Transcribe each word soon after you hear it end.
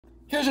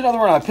Here's another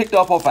one I picked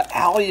up off of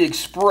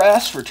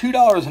AliExpress for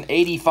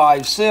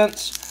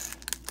 $2.85.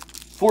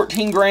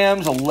 14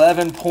 grams,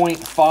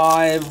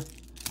 11.5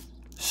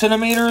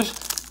 centimeters.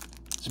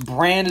 It's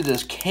branded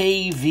as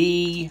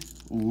KV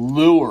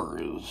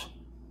Lures.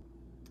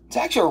 It's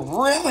actually a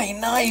really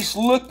nice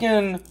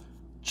looking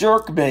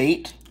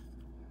jerkbait.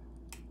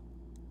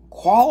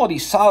 Quality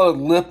solid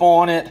lip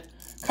on it.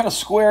 Kind of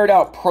squared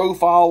out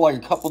profile like a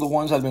couple of the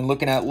ones I've been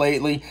looking at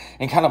lately.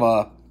 And kind of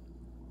a,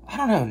 I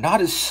don't know,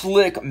 not as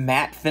slick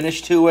matte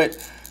finish to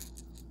it.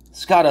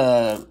 It's got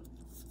a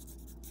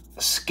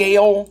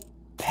scale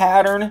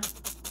pattern,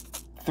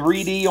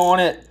 3D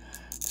on it.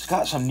 It's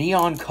got some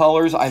neon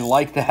colors. I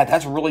like that.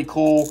 That's really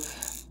cool.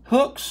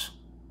 Hooks,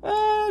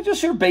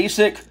 just your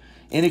basic,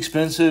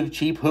 inexpensive,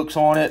 cheap hooks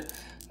on it.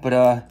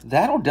 But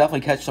that'll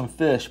definitely catch some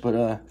fish.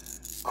 But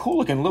cool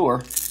looking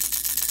lure.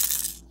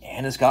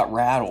 And it's got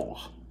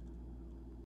rattles.